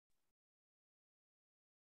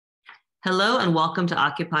Hello and welcome to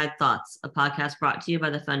Occupied Thoughts, a podcast brought to you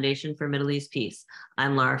by the Foundation for Middle East Peace.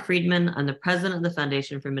 I'm Lara Friedman. I'm the president of the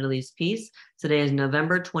Foundation for Middle East Peace. Today is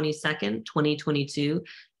November 22nd, 2022,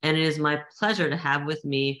 and it is my pleasure to have with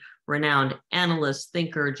me renowned analyst,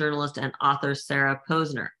 thinker, journalist, and author Sarah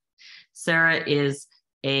Posner. Sarah is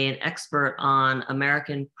an expert on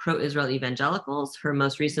American pro-Israel evangelicals. Her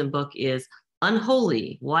most recent book is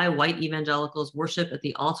Unholy: Why White Evangelicals Worship at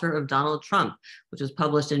the Altar of Donald Trump, which was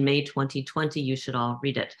published in May 2020. You should all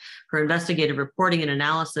read it. Her investigative reporting and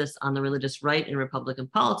analysis on the religious right in Republican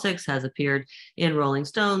politics has appeared in Rolling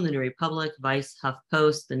Stone, The New Republic, Vice,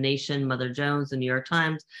 HuffPost, The Nation, Mother Jones, The New York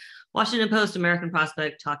Times, Washington Post, American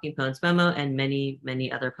Prospect, Talking Points Memo, and many,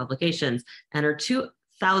 many other publications. And her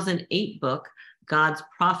 2008 book, God's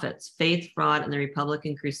Prophets, Faith, Fraud, and the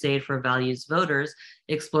Republican Crusade for Values Voters,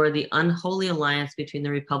 explore the unholy alliance between the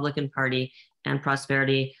Republican Party and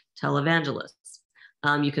prosperity televangelists.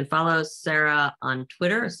 You can follow Sarah on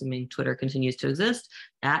Twitter, assuming Twitter continues to exist,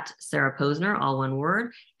 at Sarah Posner, all one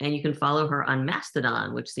word. And you can follow her on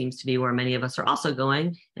Mastodon, which seems to be where many of us are also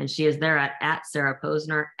going. And she is there at Sarah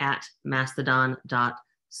Posner at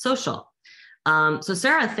mastodon.social. So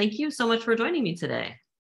Sarah, thank you so much for joining me today.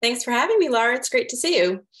 Thanks for having me, Lara. It's great to see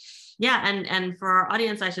you. Yeah, and for our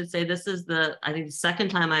audience, I should say this is I think the second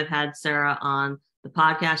time I've had Sarah on the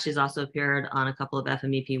podcast. She's also appeared on a couple of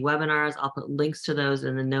FMEP webinars. I'll put links to those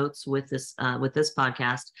in the notes with this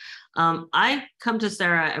podcast. I come to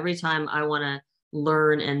Sarah every time I want to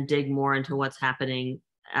learn and dig more into what's happening,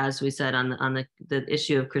 as we said, on the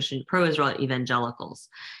issue of Christian pro-Israel evangelicals,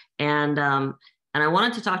 and I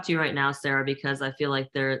wanted to talk to you right now, Sarah, because I feel like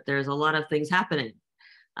there's a lot of things happening.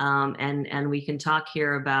 And we can talk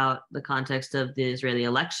here about the context of the Israeli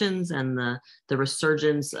elections and the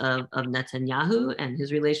resurgence of Netanyahu and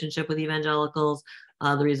his relationship with evangelicals,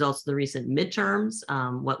 the results of the recent midterms,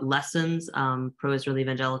 what lessons pro-Israel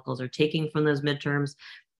evangelicals are taking from those midterms,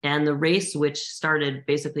 and the race which started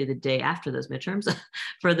basically the day after those midterms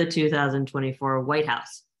for the 2024 White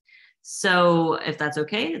House. So if that's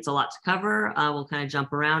okay, it's a lot to cover. We'll kind of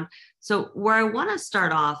jump around. So where I want to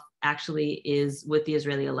start off actually is with the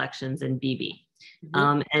Israeli elections and Bibi.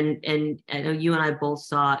 Mm-hmm. And I know you and I both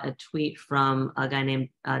saw a tweet from a guy named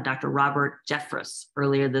Dr. Robert Jeffress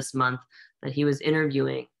earlier this month that he was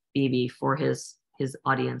interviewing Bibi for his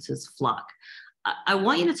audience, his flock. I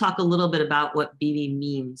want you to talk a little bit about what Bibi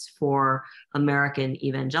means for American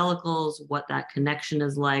evangelicals, what that connection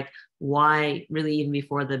is like, why really even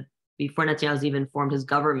before Netanyahu's even formed his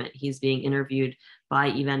government, he's being interviewed by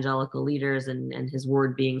evangelical leaders and his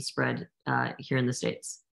word being spread here in the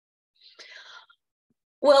States.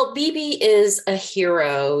 Well, Bibi is a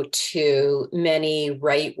hero to many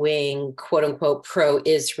right-wing, quote-unquote,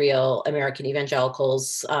 pro-Israel American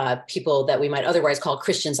evangelicals, people that we might otherwise call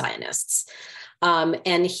Christian Zionists.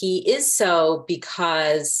 And he is so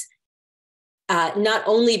because not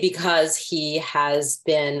only because he has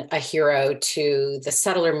been a hero to the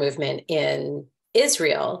settler movement in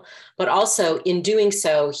Israel, but also in doing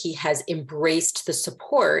so, he has embraced the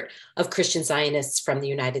support of Christian Zionists from the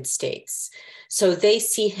United States. So they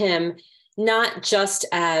see him not just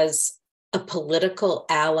as a political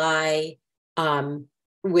ally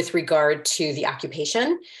with regard to the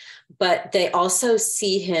occupation, but they also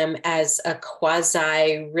see him as a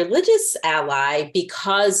quasi-religious ally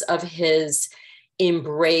because of his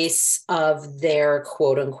embrace of their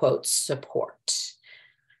quote-unquote support.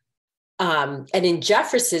 And in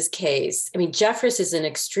Jeffress's case, I mean, Jeffress is an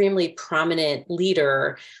extremely prominent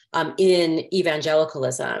leader in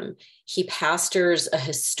evangelicalism. He pastors a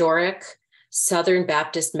historic Southern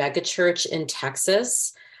Baptist megachurch in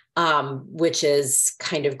Texas, which is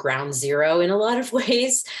kind of ground zero in a lot of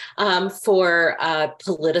ways for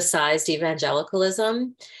politicized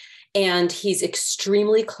evangelicalism. And he's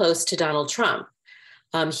extremely close to Donald Trump.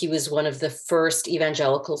 He was one of the first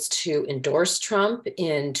evangelicals to endorse Trump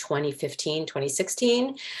in 2015,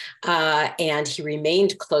 2016, and he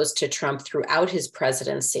remained close to Trump throughout his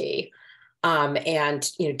presidency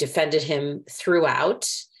and defended him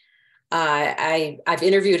throughout. I've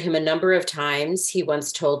interviewed him a number of times. He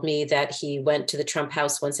once told me that he went to the Trump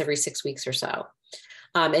house once every 6 weeks or so.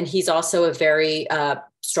 And he's also a very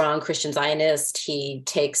strong Christian Zionist. He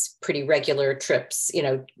takes pretty regular trips,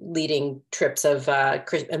 leading trips of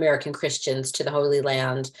American Christians to the Holy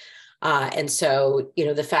Land. And so,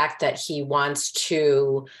 the fact that he wants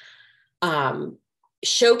to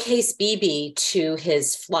showcase Bibi to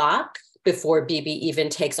his flock before Bibi even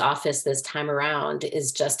takes office this time around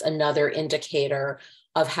is just another indicator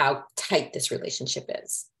of how tight this relationship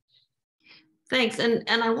is. Thanks. And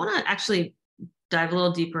I want to actually dive a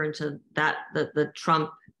little deeper into that, the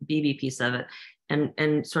Trump Bibi piece of it,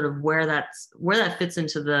 and sort of where that fits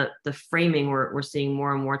into the framing we're seeing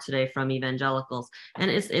more and more today from evangelicals.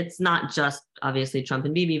 And it's not just obviously Trump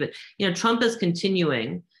and Bibi, but Trump is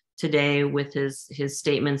continuing today with his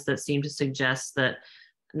statements that seem to suggest that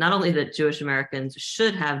not only that Jewish Americans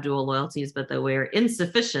should have dual loyalties, but that we are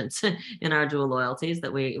insufficient in our dual loyalties,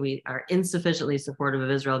 that we are insufficiently supportive of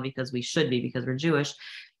Israel because we should be, because we're Jewish,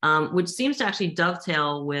 which seems to actually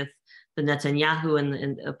dovetail with the Netanyahu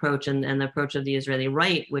and approach and the approach of the Israeli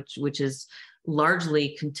right, which is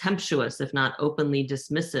largely contemptuous, if not openly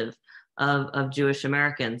dismissive of Jewish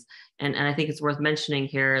Americans. And I think it's worth mentioning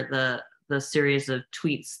here the series of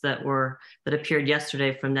tweets that appeared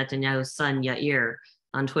yesterday from Netanyahu's son, Yair,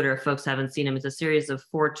 on Twitter. If folks haven't seen him, it's a series of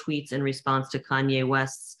 4 tweets in response to Kanye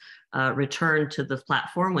West's return to the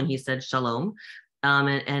platform when he said shalom. And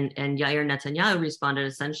Yair Netanyahu responded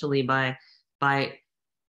essentially by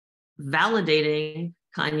validating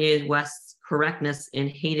Kanye West's correctness in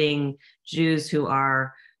hating Jews who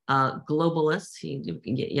are globalists.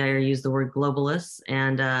 Yair used the word globalists,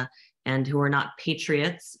 and who are not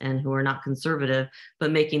patriots and who are not conservative,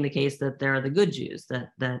 but making the case that they're the good Jews, that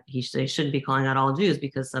they shouldn't be calling out all Jews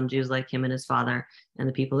because some Jews like him and his father and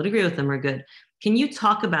the people that agree with him are good. Can you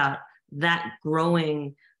talk about that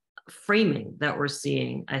growing framing that we're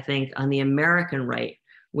seeing, I think, on the American right,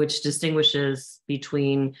 which distinguishes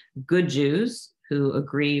between good Jews who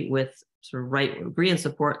agree with agree and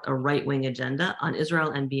support a right-wing agenda on Israel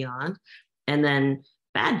and beyond, and then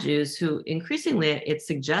bad Jews who increasingly, it's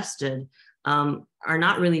suggested, are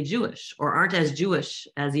not really Jewish or aren't as Jewish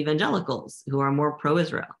as evangelicals who are more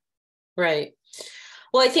pro-Israel. Right.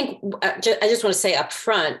 Well, I think I just want to say up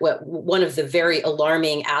front, one of the very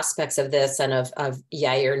alarming aspects of this and of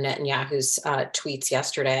Yair Netanyahu's tweets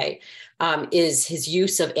yesterday is his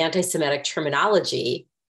use of anti-Semitic terminology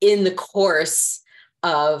in the course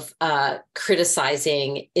of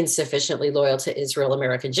criticizing insufficiently loyal to Israel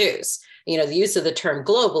American Jews. The use of the term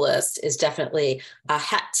globalist is definitely a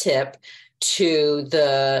hat tip to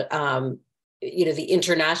the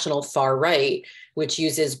international far right, which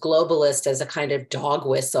uses globalist as a kind of dog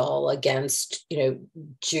whistle against,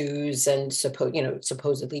 Jews and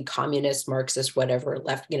supposedly communist, Marxist, whatever,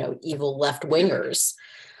 evil left wingers.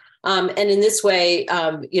 And in this way,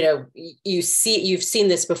 you've seen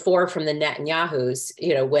this before from the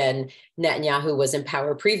Netanyahus, when Netanyahu was in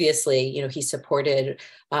power previously, he supported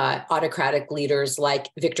autocratic leaders like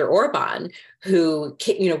Viktor Orban, who,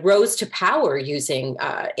 rose to power using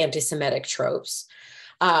anti-Semitic tropes.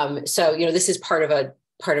 So, this is part of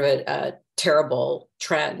a terrible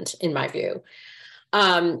trend, in my view.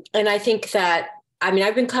 And I think that,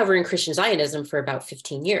 I've been covering Christian Zionism for about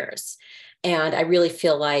 15 years. And I really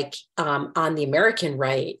feel like on the American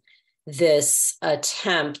right, this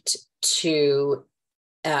attempt to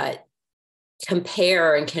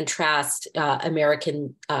compare and contrast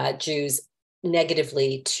American Jews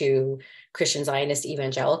negatively to Christian Zionist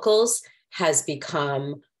evangelicals has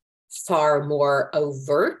become far more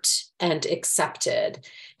overt and accepted.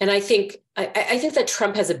 And I think that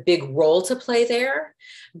Trump has a big role to play there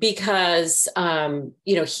because,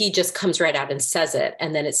 he just comes right out and says it,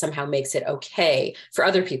 and then it somehow makes it okay for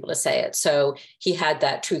other people to say it. So he had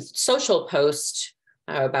that Truth Social post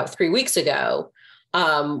about 3 weeks ago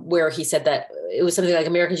where he said that it was something like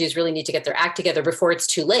American Jews really need to get their act together before it's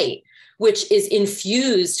too late, which is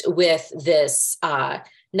infused with this,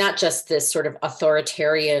 not just this sort of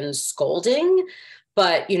authoritarian scolding,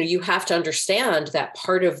 but, you have to understand that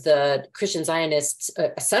part of the Christian Zionists,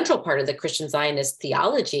 a central part of the Christian Zionist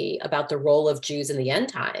theology about the role of Jews in the end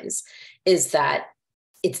times is that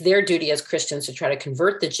it's their duty as Christians to try to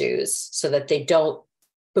convert the Jews so that they don't,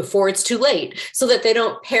 before it's too late, so that they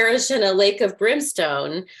don't perish in a lake of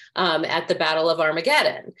brimstone at the Battle of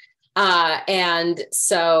Armageddon. And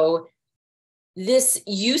so this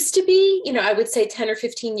used to be, I would say 10 or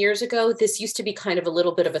 15 years ago, this used to be kind of a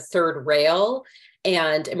little bit of a third rail.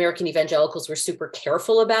 And American evangelicals were super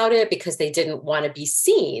careful about it because they didn't want to be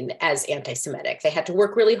seen as anti-Semitic. They had to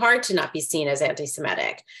work really hard to not be seen as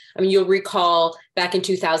anti-Semitic. You'll recall back in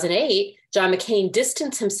 2008, John McCain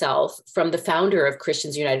distanced himself from the founder of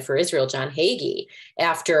Christians United for Israel, John Hagee,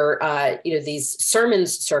 after these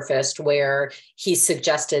sermons surfaced where he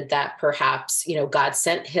suggested that perhaps God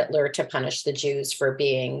sent Hitler to punish the Jews for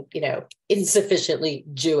being insufficiently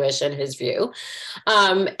Jewish in his view,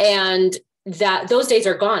 and that those days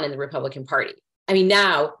are gone in the Republican Party.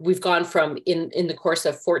 Now we've gone from in the course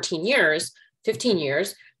of 15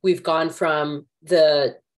 years, we've gone from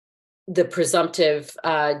the presumptive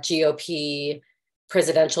GOP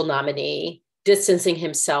presidential nominee distancing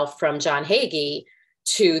himself from John Hagee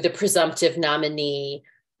to the presumptive nominee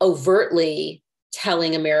overtly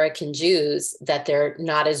telling American Jews that they're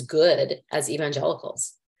not as good as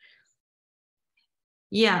evangelicals.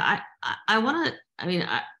 Yeah, I want to, I mean,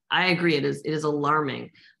 I agree. It is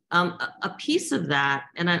alarming. A piece of that,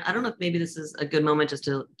 and I don't know if maybe this is a good moment just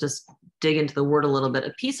to dig into the word a little bit.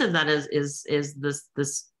 A piece of that is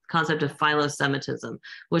this concept of Philosemitism,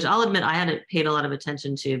 which I'll admit I hadn't paid a lot of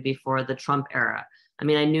attention to before the Trump era. I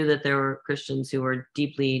mean, I knew that there were Christians who were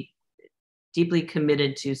deeply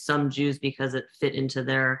committed to some Jews because it fit into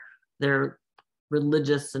their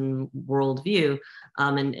religious and worldview,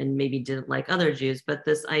 and maybe didn't like other Jews. But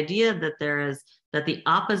this idea that that the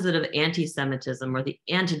opposite of anti-Semitism, or the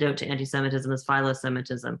antidote to anti-Semitism, is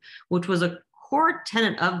Philosemitism, which was a core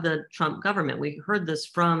tenet of the Trump government. We heard this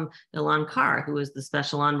from Ilan Carr, who was the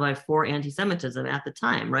special envoy for anti-Semitism at the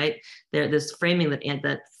time, right? This framing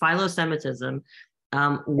that Philosemitism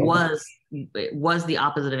was the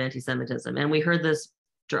opposite of anti-Semitism. And we heard this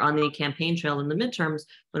on the campaign trail in the midterms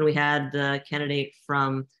when we had the candidate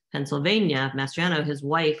from Pennsylvania, Mastriano, his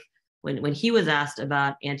wife, when he was asked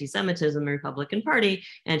about anti-Semitism in the Republican Party,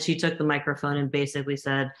 and she took the microphone and basically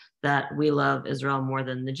said that we love Israel more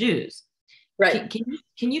than the Jews. Right.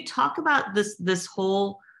 Can you talk about this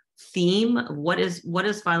whole theme of what is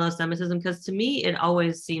Philosemitism? Because to me, it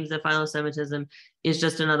always seems that Philosemitism is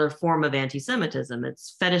just another form of anti-Semitism.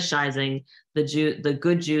 It's fetishizing the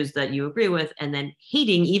good Jews that you agree with, and then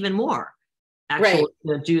hating even more actual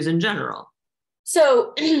Jews in general.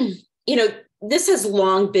 So, this has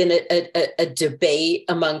long been a debate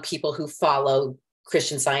among people who follow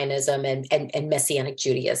Christian Zionism and Messianic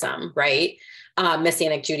Judaism, right?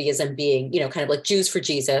 Messianic Judaism being, kind of like Jews for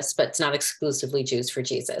Jesus, but it's not exclusively Jews for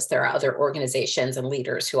Jesus. There are other organizations and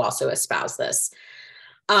leaders who also espouse this.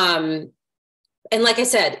 And like I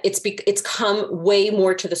said, it's come way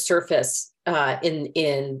more to the surface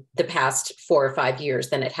in the past 4 or 5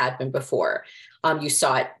 years than it had been before. You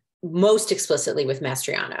saw it most explicitly with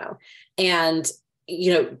Mastriano. And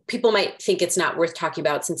people might think it's not worth talking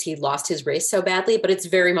about since he lost his race so badly, but it's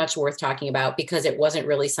very much worth talking about because it wasn't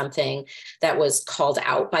really something that was called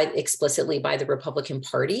out explicitly by the Republican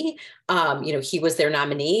Party. He was their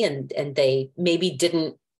nominee, and they maybe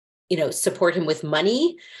didn't, support him with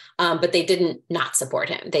money, but they didn't not support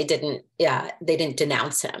him. They didn't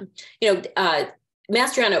denounce him.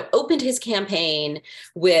 Mastriano opened his campaign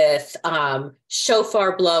with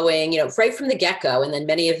shofar blowing, right from the get-go. And then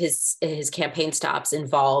many of his campaign stops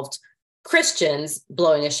involved Christians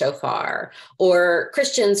blowing a shofar, or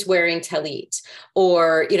Christians wearing talit,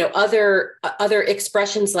 or, other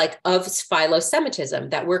expressions of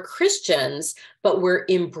Philosemitism, that we're Christians, but we're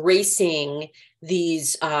embracing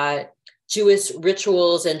these Jewish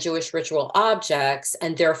rituals and Jewish ritual objects,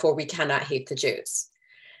 and therefore we cannot hate the Jews.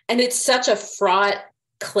 And it's such a fraught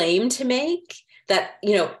claim to make that,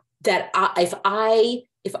 if I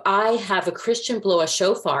have a Christian blow a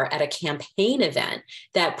shofar at a campaign event,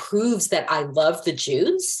 that proves that I love the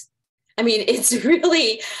Jews. I mean, it's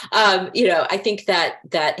really, I think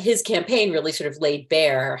that his campaign really sort of laid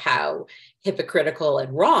bare how hypocritical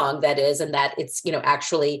and wrong that is, and that it's,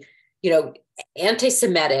 actually,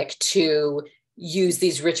 anti-Semitic to use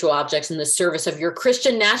these ritual objects in the service of your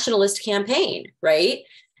Christian nationalist campaign, right?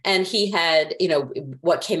 And he had,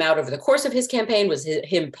 what came out over the course of his campaign was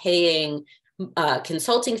him paying a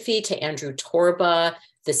consulting fee to Andrew Torba,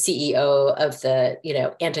 the CEO of the,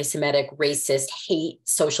 anti-Semitic, racist, hate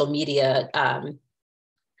social media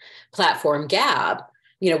platform Gab,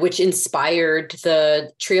 which inspired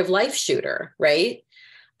the Tree of Life shooter, right?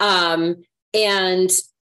 And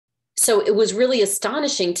so it was really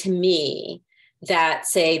astonishing to me that,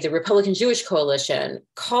 say, the Republican Jewish Coalition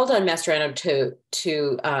called on Mastriano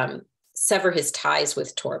to sever his ties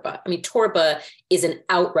with Torba. I mean, Torba is an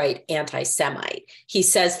outright anti-Semite. He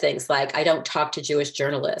says things like, I don't talk to Jewish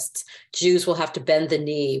journalists. Jews will have to bend the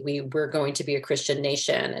knee. We're going to be a Christian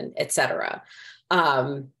nation, and et cetera.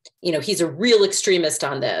 He's a real extremist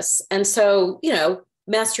on this. And so,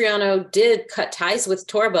 Mastriano did cut ties with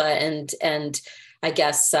Torba and I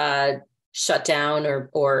guess, shut down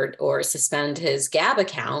or suspend his Gab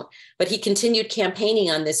account, but he continued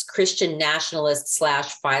campaigning on this Christian nationalist /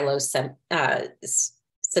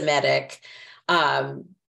 Philosemitic,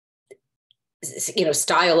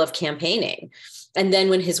 style of campaigning. And then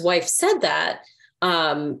when his wife said that,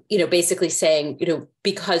 basically saying,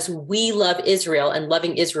 because we love Israel, and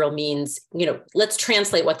loving Israel means, let's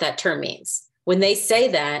translate what that term means. When they say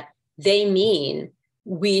that, they mean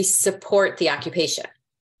we support the occupation.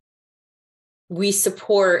 We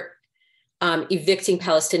support evicting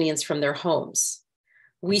Palestinians from their homes.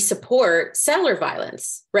 we support settler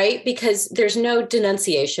violence, right? Because there's no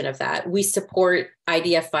denunciation of that. We support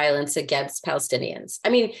IDF violence against Palestinians. I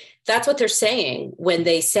mean, that's what they're saying when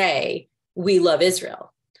they say we love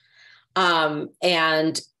Israel.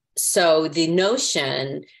 And so the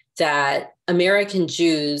notion that American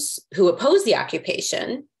Jews who oppose the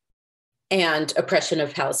occupation and oppression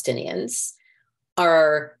of Palestinians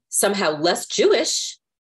are somehow less Jewish,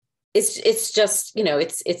 it's just, you know,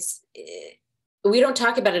 we don't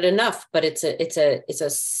talk about it enough, but it's a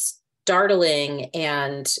startling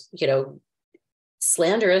and, you know,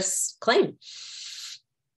 slanderous claim.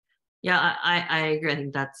 Yeah, I agree. I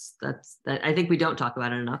think that's I think we don't talk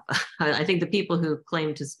about it enough. I think the people who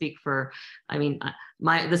claim to speak for, I mean,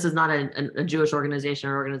 this is not a Jewish organization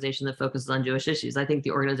or organization that focuses on Jewish issues. I think the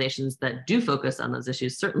organizations that do focus on those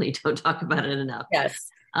issues certainly don't talk about it enough. Yes.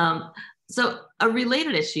 So a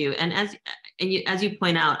related issue, and as you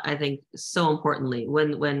point out, I think so importantly,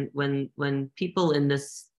 when people in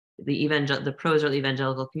the pro-Israel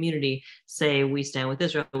evangelical community say we stand with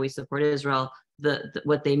Israel, we support Israel,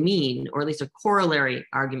 what they mean, or at least a corollary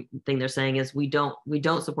argument thing they're saying is we don't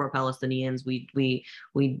support Palestinians.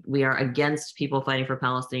 We are against people fighting for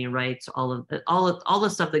Palestinian rights. All the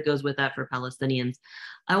stuff that goes with that for Palestinians.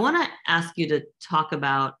 I want to ask you to talk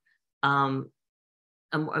about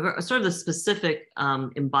sort of the specific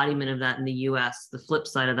embodiment of that in the U.S. The flip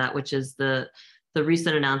side of that, which is the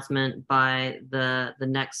recent announcement by the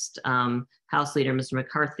next House leader, Mr.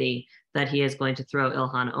 McCarthy, that he is going to throw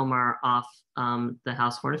Ilhan Omar off the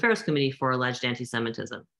House Foreign Affairs Committee for alleged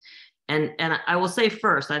anti-Semitism. And I will say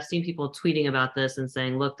first, I've seen people tweeting about this and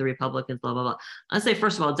saying, look, the Republicans, blah, blah, blah. I'll say,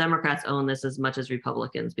 first of all, Democrats own this as much as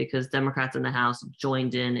Republicans, because Democrats in the House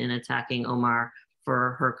joined in attacking Omar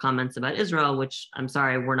for her comments about Israel, which, I'm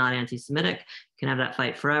sorry, we're not anti-Semitic, can have that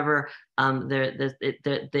fight forever.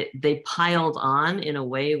 They piled on in a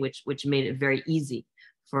way which made it very easy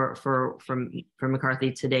for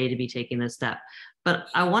McCarthy today to be taking this step. But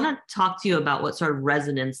I want to talk to you about what sort of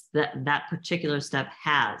resonance that particular step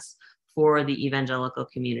has for the evangelical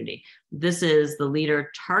community. This is the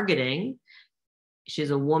leader targeting,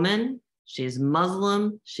 she's a woman, she's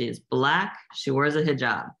Muslim, she's Black, she wears a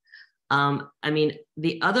hijab. I mean,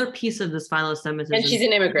 the other piece of this philosemitism, and she's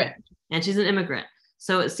an immigrant.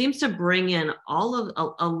 So it seems to bring in a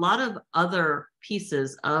lot of other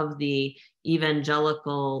pieces of the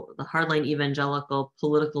hardline evangelical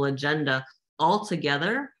political agenda all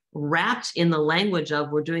together, wrapped in the language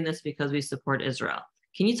of we're doing this because we support Israel.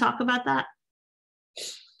 Can you talk about that?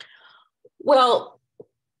 Well,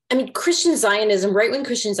 I mean, Christian Zionism, right-wing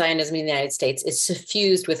Christian Zionism in the United States is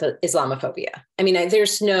suffused with Islamophobia. I mean,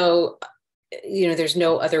 there's no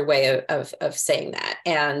other way of saying that.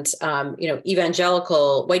 And,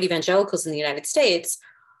 white evangelicals in the United States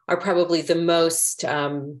are probably the most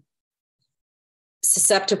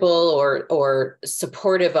susceptible or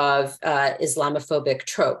supportive of Islamophobic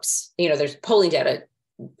tropes. You know, there's polling data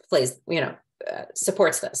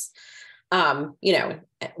supports this.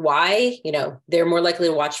 Why? They're more likely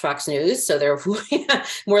to watch Fox News, so they're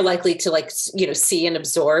more likely to see and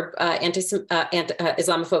absorb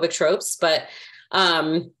Islamophobic tropes, but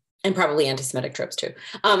and probably anti-Semitic tropes too.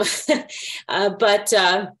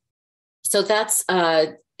 So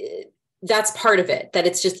that's part of it, that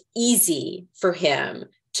it's just easy for him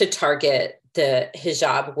to target the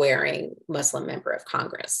hijab wearing Muslim member of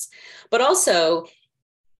Congress. But also,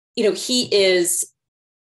 he is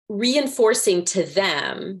reinforcing to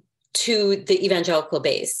the evangelical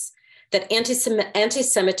base, that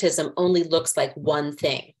anti-Semitism only looks like one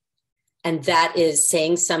thing, and that is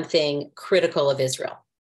saying something critical of Israel.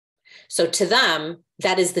 So to them,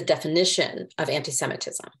 that is the definition of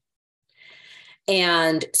anti-Semitism.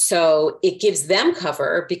 And so it gives them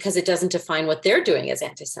cover because it doesn't define what they're doing as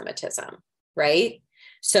anti-Semitism, right?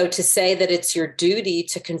 So to say that it's your duty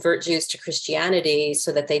to convert Jews to Christianity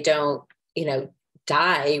so that they don't,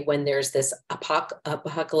 die when there's this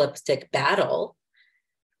apocalyptic battle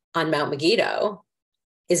on Mount Megiddo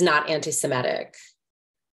is not anti-Semitic.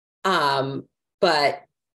 But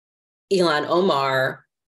Ilhan Omar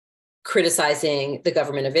criticizing the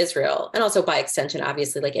government of Israel, and also by extension,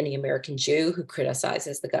 obviously, like any American Jew who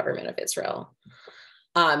criticizes the government of Israel,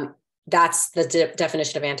 that's the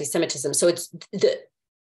definition of anti-Semitism. So it's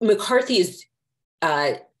McCarthy's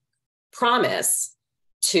promise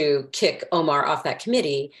to kick Omar off that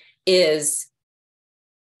committee is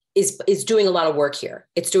doing a lot of work here.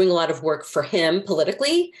 It's doing a lot of work for him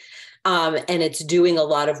politically, and it's doing a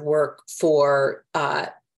lot of work for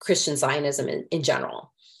Christian Zionism in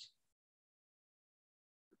general.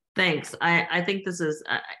 Thanks. I think this is,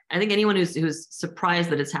 I think anyone who's surprised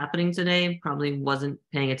that it's happening today probably wasn't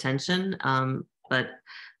paying attention. But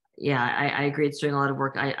yeah, I agree. It's doing a lot of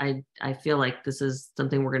work. I feel like this is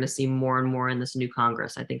something we're going to see more and more in this new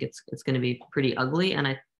Congress. I think it's going to be pretty ugly.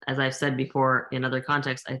 And as I've said before in other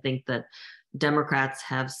contexts, I think that Democrats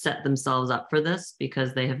have set themselves up for this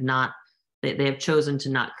because they have chosen to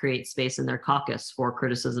not create space in their caucus for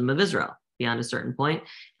criticism of Israel beyond a certain point.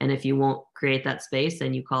 And if you won't create that space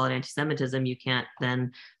and you call it anti-Semitism, you can't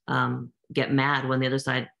then get mad when the other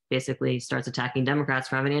side basically starts attacking Democrats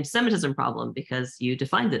for having an anti-Semitism problem because you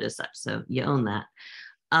defined it as such. So you own that.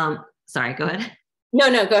 Sorry, go ahead.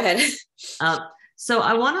 No, go ahead. So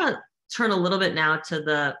I want to turn a little bit now to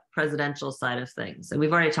the presidential side of things. And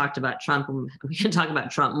we've already talked about Trump, and we can talk about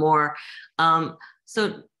Trump more.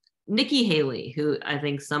 So Nikki Haley, who I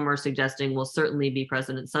think some are suggesting will certainly be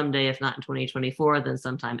president someday, if not in 2024, then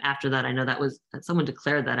sometime after that. I know that someone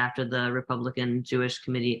declared that after the Republican Jewish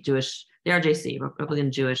Committee, the RJC,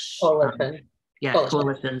 Republican Jewish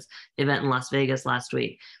Coalition's event in Las Vegas last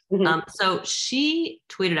week. Mm-hmm. So she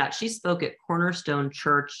tweeted out, she spoke at Cornerstone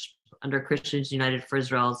Church under Christians United for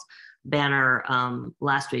Israel's banner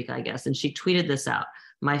last week, I guess. And she tweeted this out.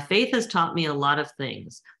 My faith has taught me a lot of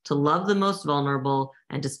things, to love the most vulnerable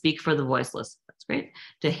and to speak for the voiceless. That's great.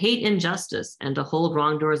 To hate injustice and to hold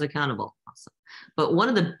wrongdoers accountable. Awesome. But one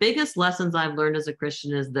of the biggest lessons I've learned as a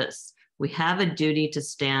Christian is this: we have a duty to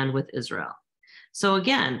stand with Israel. So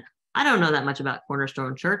again, I don't know that much about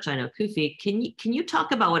Cornerstone Church. I know Kufi. Can you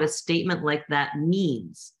talk about what a statement like that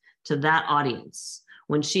means to that audience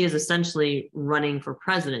when she is essentially running for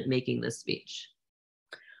president making this speech?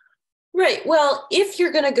 Right. Well, if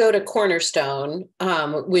you're going to go to Cornerstone,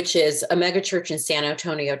 which is a megachurch in San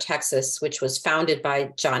Antonio, Texas, which was founded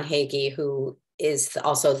by John Hagee, who is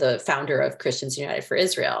also the founder of Christians United for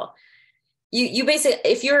Israel, you basically,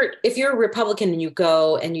 if you're a Republican and you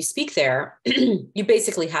go and you speak there, you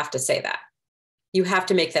basically have to say that. You have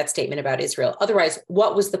to make that statement about Israel. Otherwise,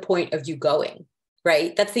 what was the point of you going?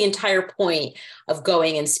 Right? That's the entire point of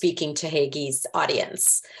going and speaking to Hagee's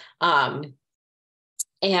audience. And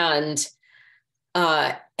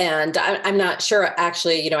I'm not sure,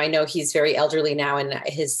 actually, I know he's very elderly now and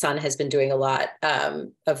his son has been doing a lot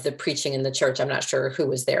of the preaching in the church. I'm not sure who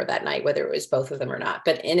was there that night, whether it was both of them or not.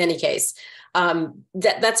 But in any case,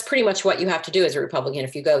 that's pretty much what you have to do as a Republican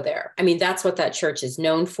if you go there. I mean, that's what that church is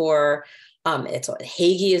known for. It's what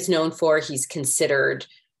Hagee is known for. He's considered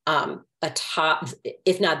a top,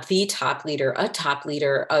 if not the top leader, a top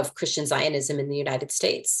leader of Christian Zionism in the United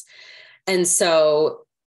States. And so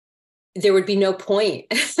there would be no point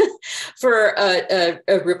for a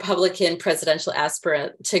Republican presidential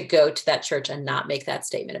aspirant to go to that church and not make that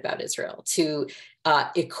statement about Israel, to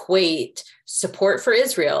equate support for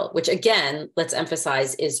Israel, which again, let's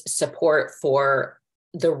emphasize, is support for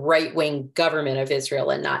the right-wing government of Israel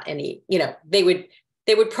and not any, they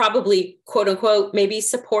would probably, quote unquote, maybe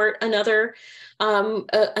support another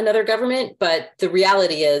government. But the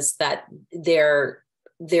reality is that they're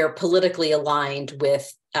politically aligned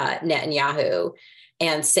with Netanyahu,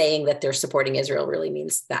 and saying that they're supporting Israel really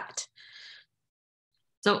means that.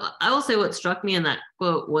 So I will say what struck me in that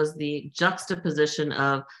quote was the juxtaposition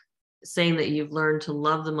of saying that you've learned to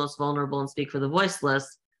love the most vulnerable and speak for the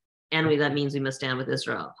voiceless, and that means we must stand with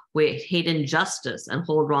Israel. We hate injustice and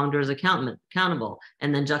hold wrongdoers accountable,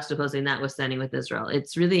 and then juxtaposing that with standing with Israel.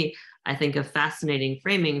 It's really, I think, a fascinating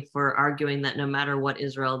framing for arguing that no matter what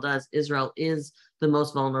Israel does, Israel is the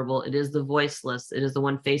most vulnerable. It is the voiceless. It is the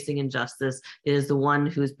one facing injustice. It is the one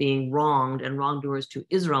who's being wronged, and wrongdoers to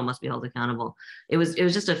Israel must be held accountable. It was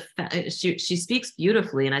just she speaks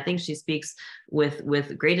beautifully, and I think she speaks with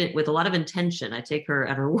a lot of intention. I take her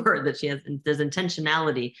at her word that there's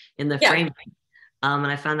intentionality in the framing, and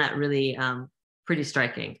I found that really pretty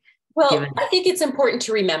striking. Well, I think it's important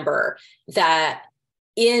to remember that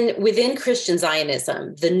within Christian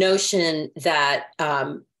Zionism, the notion that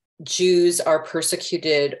Jews are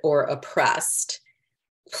persecuted or oppressed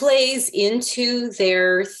plays into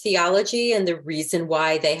their theology and the reason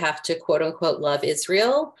why they have to, quote unquote, love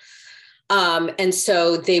Israel. And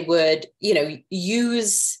so they would,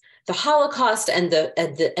 use the Holocaust and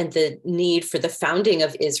the need for the founding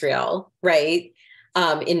of Israel, right,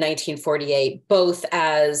 in 1948, both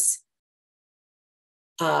as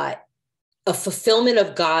a fulfillment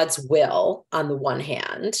of God's will on the one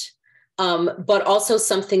hand, but also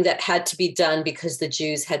something that had to be done because the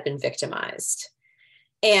Jews had been victimized.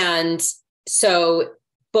 And so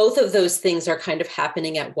both of those things are kind of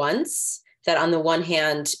happening at once, that on the one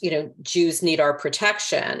hand, Jews need our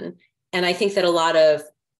protection. And I think that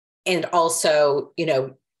and also,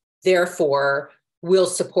 therefore, will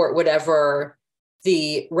support whatever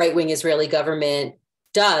the right-wing Israeli government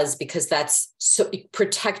does, because that's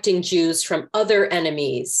protecting Jews from other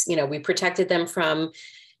enemies. We protected them from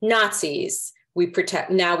Nazis.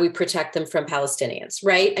 Now we protect them from Palestinians,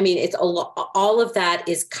 right? I mean, it's all of that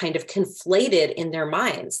is kind of conflated in their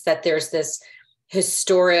minds, that there's this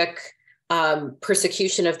historic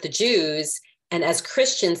persecution of the Jews. And as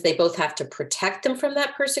Christians, they both have to protect them from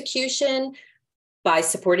that persecution by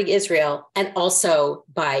supporting Israel and also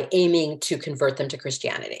by aiming to convert them to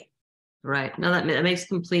Christianity. Right. No, that makes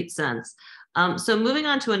complete sense. So moving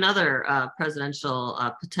on to another presidential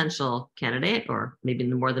potential candidate, or maybe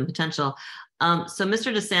more than potential. So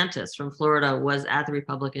Mr. DeSantis from Florida was at the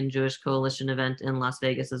Republican Jewish Coalition event in Las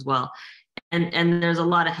Vegas as well. And there's a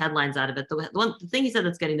lot of headlines out of it. The thing he said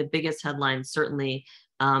that's getting the biggest headlines, certainly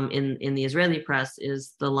in the Israeli press,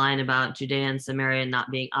 is the line about Judea and Samaria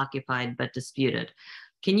not being occupied but disputed.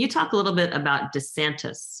 Can you talk a little bit about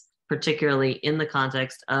DeSantis, particularly in the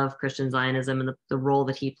context of Christian Zionism and the role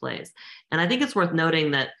that he plays? And I think it's worth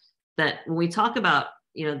noting that when we talk about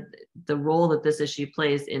the role that this issue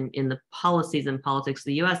plays in the policies and politics of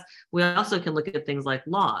the U.S., we also can look at things like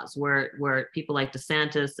laws, where people like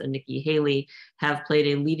DeSantis and Nikki Haley have played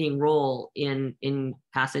a leading role in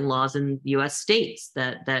passing laws in U.S. states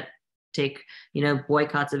that take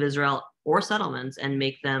boycotts of Israel or settlements and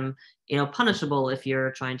make them punishable if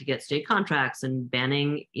you're trying to get state contracts, and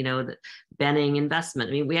banning investment.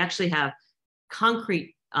 I mean, we actually have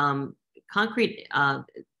concrete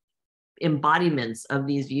embodiments of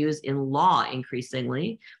these views in law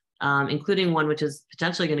increasingly, including one which is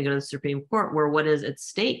potentially going to go to the Supreme Court, where what is at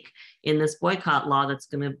stake in this boycott law that's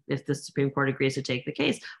going to, if the Supreme Court agrees to take the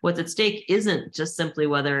case, what's at stake isn't just simply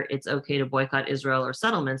whether it's okay to boycott Israel or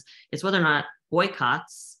settlements, it's whether or not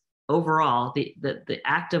boycotts overall, the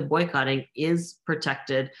act of boycotting is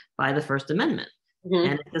protected by the First Amendment.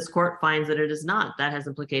 Mm-hmm. And if this court finds that it is not, that has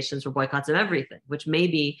implications for boycotts of everything, which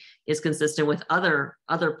maybe is consistent with other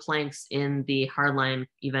planks in the hardline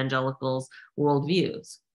evangelicals'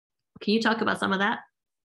 worldviews. Can you talk about some of that?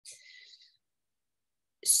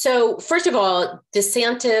 So first of all,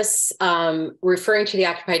 DeSantis referring to the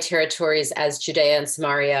occupied territories as Judea and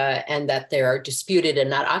Samaria, and that they are disputed and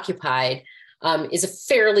not occupied, is a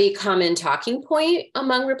fairly common talking point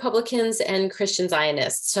among Republicans and Christian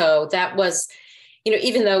Zionists. So that was,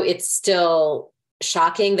 even though it's still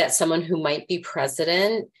shocking that someone who might be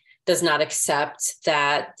president does not accept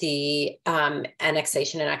that the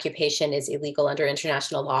annexation and occupation is illegal under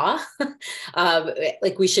international law,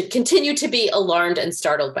 we should continue to be alarmed and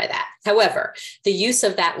startled by that. However, the use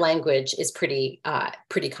of that language is pretty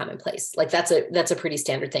commonplace. That's a pretty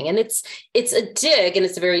standard thing, and it's a dig, and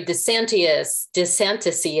it's a very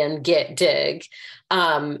DeSantisian dig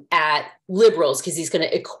at liberals, because he's going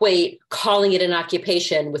to equate calling it an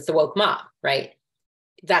occupation with the woke mob, right?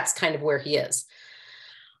 That's kind of where he is.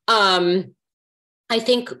 I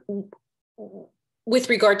think with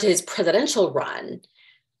regard to his presidential run,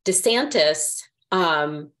 DeSantis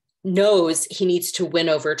knows he needs to win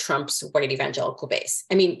over Trump's white evangelical base.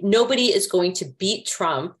 I mean, nobody is going to beat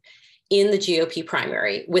Trump in the GOP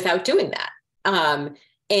primary without doing that.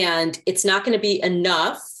 And it's not going to be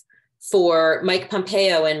enough for Mike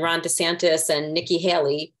Pompeo and Ron DeSantis and Nikki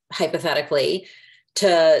Haley, hypothetically,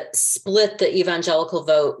 to split the evangelical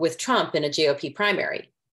vote with Trump in a GOP primary.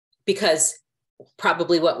 Because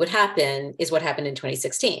probably what would happen is what happened in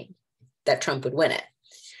 2016, that Trump would win it.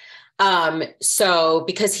 So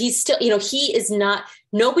because he's still, he is not,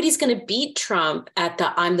 nobody's going to beat Trump at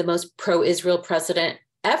I'm the most pro-Israel president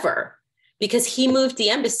ever, because he moved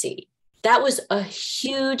the embassy. That was a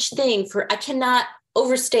huge thing I cannot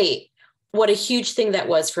overstate what a huge thing that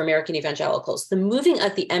was for American evangelicals. The moving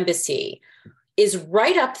of the embassy is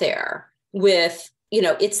right up there with,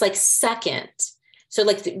 it's like second. So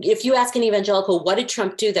if you ask an evangelical, what did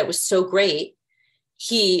Trump do that was so great?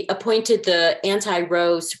 He appointed the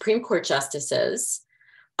anti-Roe Supreme Court justices.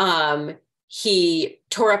 He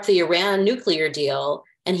tore up the Iran nuclear deal,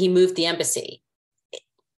 and he moved the embassy.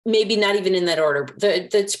 Maybe not even in that order.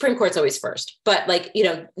 The Supreme Court's always first, but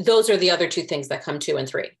those are the other two things that come 2 and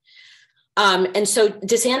 3. And so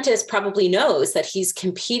DeSantis probably knows that he's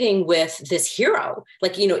competing with this hero.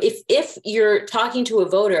 If you're talking to a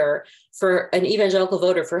voter, for an evangelical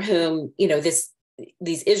voter for whom,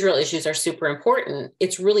 these Israel issues are super important,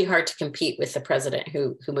 it's really hard to compete with the president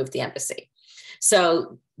who moved the embassy.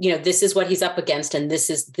 So, this is what he's up against, and this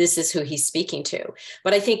is who he's speaking to.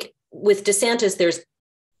 But I think with DeSantis, there's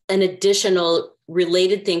an additional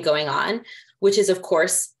related thing going on, which is, of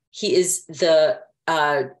course, he is the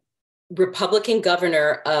Republican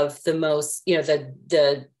governor of the most,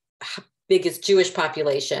 the biggest Jewish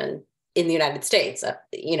population in the United States,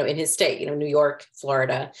 in his state, New York,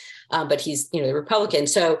 Florida, but he's, a Republican.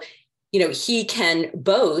 So, he can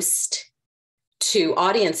boast to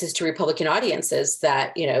audiences, to Republican audiences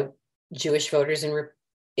that, Jewish voters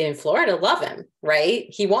in Florida love him, right?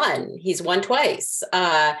 He's won twice.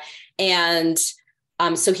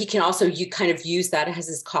 So he can also, you kind of use that as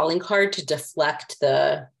his calling card to deflect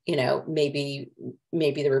the,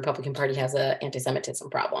 maybe the Republican Party has an anti-Semitism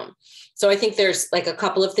problem. So I think there's like a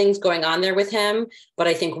couple of things going on there with him, but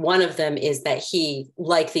I think one of them is that he,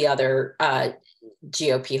 like the other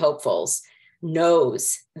GOP hopefuls,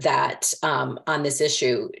 knows that on this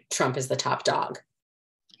issue, Trump is the top dog.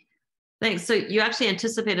 Thanks. So you actually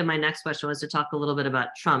anticipated my next question was to talk a little bit about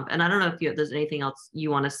Trump. And I don't know if there's anything else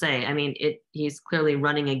you want to say. I mean, he's clearly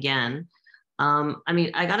running again.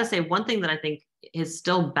 I got to say, one thing that I think is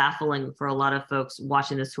still baffling for a lot of folks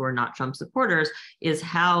watching this who are not Trump supporters is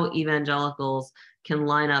how evangelicals can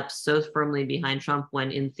line up so firmly behind Trump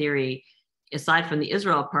when, in theory, aside from the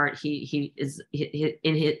Israel part, he is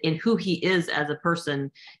in who he is as a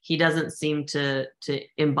person, he doesn't seem to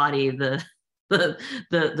embody the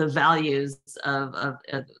values of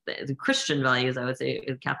the Christian values, I would say,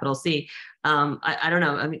 capital C. I don't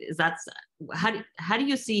know. I mean, how do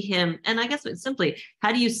you see him? And I guess it's simply,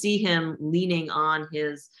 how do you see him leaning on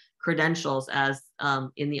his credentials as,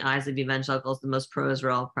 in the eyes of evangelicals, the most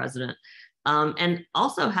pro-Israel president? And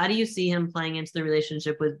also, how do you see him playing into the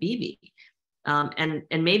relationship with Bibi? And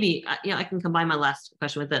maybe, I can combine my last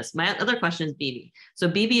question with this. My other question is Bibi. So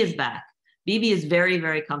Bibi is back. Bibi is very,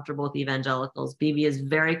 very comfortable with evangelicals. Bibi is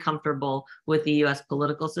very comfortable with the US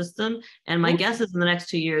political system. And my guess is in the next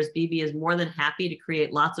 2 years, Bibi is more than happy to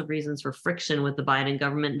create lots of reasons for friction with the Biden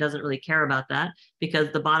government and doesn't really care about that,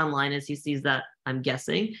 because the bottom line is he sees that, I'm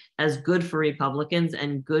guessing, as good for Republicans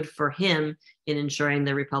and good for him in ensuring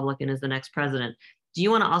the Republican is the next president. Do you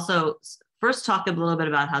want to also first talk a little bit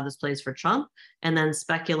about how this plays for Trump, and then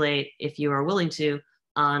speculate, if you are willing to,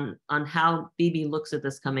 on how Bibi looks at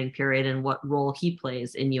this coming period and what role he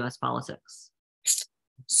plays in US politics?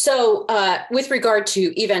 So with regard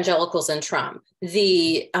to evangelicals and Trump,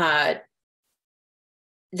 their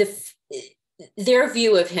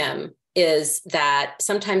view of him is that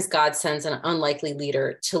sometimes God sends an unlikely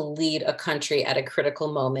leader to lead a country at a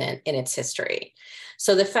critical moment in its history.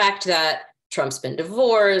 So the fact that Trump's been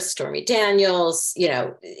divorced, Stormy Daniels,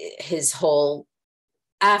 his whole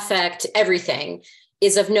affect, everything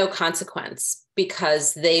is of no consequence,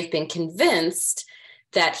 because they've been convinced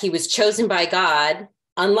that he was chosen by God,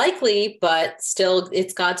 unlikely, but still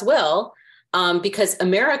it's God's will, because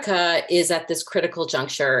America is at this critical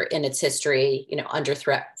juncture in its history, under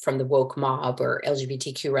threat from the woke mob or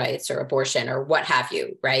LGBTQ rights or abortion or what have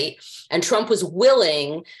you, right? And Trump was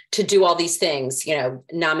willing to do all these things,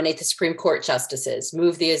 nominate the Supreme Court justices,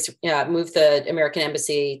 move the American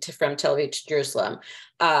embassy from Tel Aviv to Jerusalem,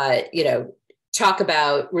 talk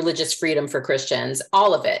about religious freedom for Christians,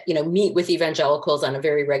 all of it, meet with evangelicals on a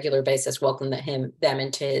very regular basis, welcome them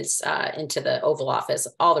into the Oval Office,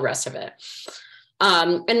 all the rest of it.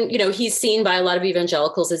 And he's seen by a lot of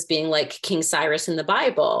evangelicals as being like King Cyrus in the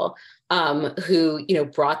Bible, who,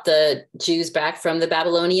 brought the Jews back from the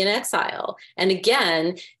Babylonian exile. And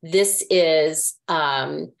again, this is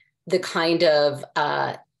the kind of,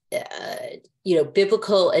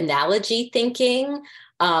 biblical analogy thinking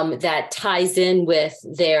that ties in with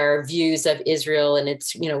their views of Israel and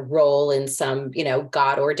its, role in some,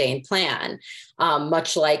 God-ordained plan.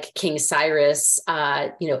 Much like King Cyrus,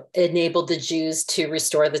 enabled the Jews to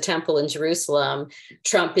restore the temple in Jerusalem,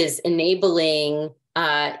 Trump is enabling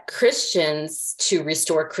Christians to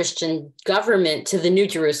restore Christian government to the New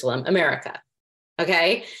Jerusalem, America.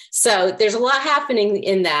 Okay, so there's a lot happening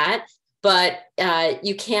in that. But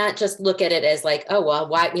you can't just look at it as like, oh, well,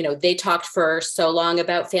 why, they talked for so long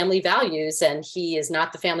about family values and he is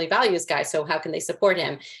not the family values guy, so how can they support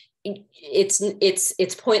him? It's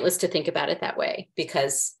pointless to think about it that way,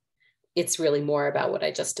 because it's really more about what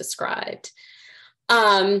I just described.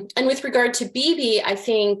 And with regard to Bibi, I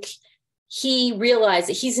think he realized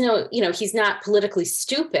that he's not politically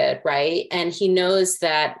stupid, right? And he knows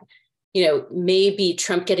that maybe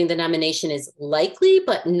Trump getting the nomination is likely,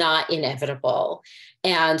 but not inevitable.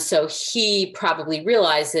 And so he probably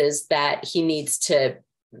realizes that he needs to,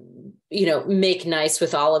 make nice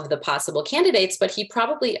with all of the possible candidates, but he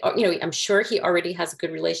probably, I'm sure he already has a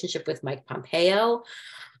good relationship with Mike Pompeo,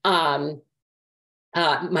 Mike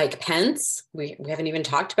Pence. We haven't even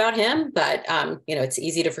talked about him, but, it's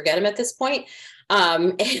easy to forget him at this point.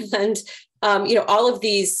 All of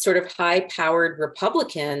these sort of high-powered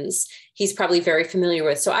Republicans, he's probably very familiar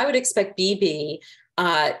with. So I would expect Bibi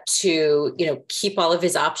to, keep all of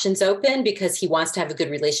his options open because he wants to have a good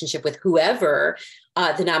relationship with whoever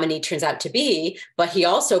the nominee turns out to be. But he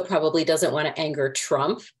also probably doesn't want to anger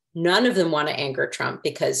Trump. None of them want to anger Trump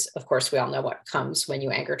because, of course, we all know what comes when you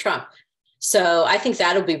anger Trump. So I think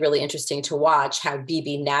that'll be really interesting to watch how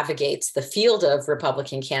Bibi navigates the field of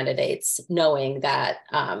Republican candidates, knowing that,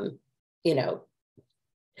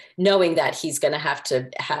 knowing that he's going to have to,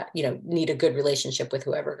 need a good relationship with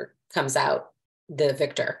whoever comes out the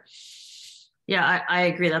victor. Yeah, I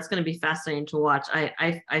agree. That's going to be fascinating to watch.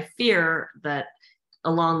 I fear that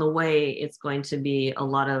along the way, it's going to be a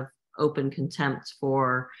lot of open contempt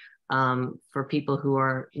for people who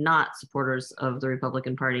are not supporters of the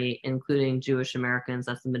Republican Party, including Jewish Americans.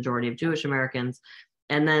 That's the majority of Jewish Americans.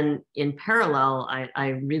 And then in parallel, I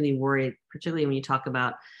really worry, particularly when you talk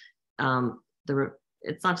about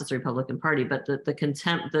it's not just the Republican Party, but the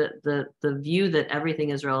contempt, the view that everything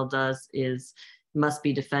Israel does must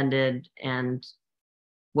be defended, and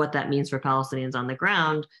what that means for Palestinians on the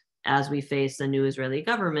ground as we face a new Israeli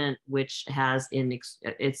government, which has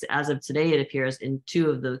it's as of today, it appears in 2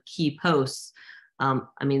 of the key posts.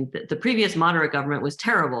 The previous moderate government was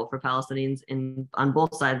terrible for Palestinians on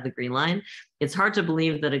both sides of the Green Line. It's hard to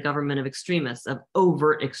believe that a government of extremists, of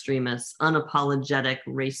overt extremists, unapologetic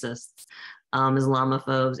racists,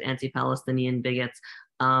 Islamophobes, anti-Palestinian bigots,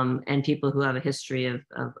 and people who have a history of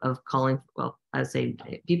calling, well, I would say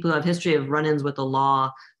people who have history of run-ins with the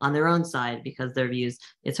law on their own side because their views,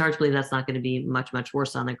 it's hard to believe that's not going to be much, much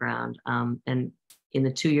worse on the ground. And in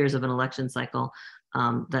the 2 years of an election cycle,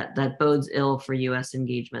 that bodes ill for US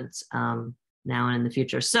engagements now and in the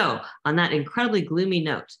future. So on that incredibly gloomy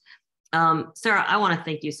note, Sarah, I want to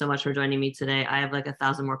thank you so much for joining me today. I have like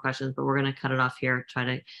 1,000 more questions, but we're going to cut it off here, try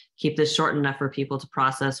to keep this short enough for people to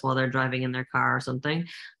process while they're driving in their car or something.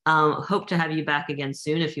 Hope to have you back again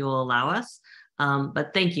soon if you will allow us.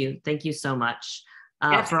 But thank you so much.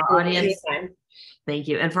 For our audience, thank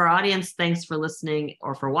you. And for our audience, thanks for listening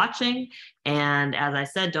or for watching. And as I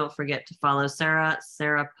said, don't forget to follow Sarah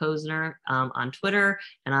Posner on Twitter,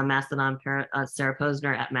 and on Mastodon, Sarah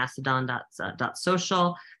Posner at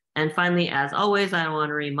mastodon.social. And finally, as always, I want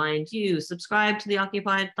to remind you, subscribe to the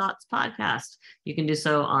Occupied Thoughts podcast. You can do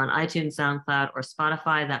so on iTunes, SoundCloud, or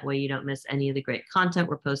Spotify. That way you don't miss any of the great content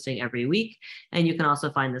we're posting every week. And you can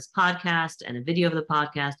also find this podcast and a video of the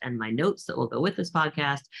podcast and my notes that will go with this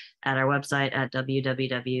podcast at our website at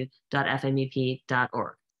www.fmep.org.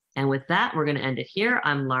 And with that, we're going to end it here.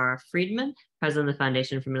 I'm Lara Friedman, president of the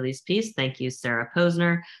Foundation for Middle East Peace. Thank you, Sarah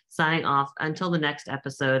Posner, signing off until the next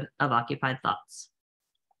episode of Occupied Thoughts.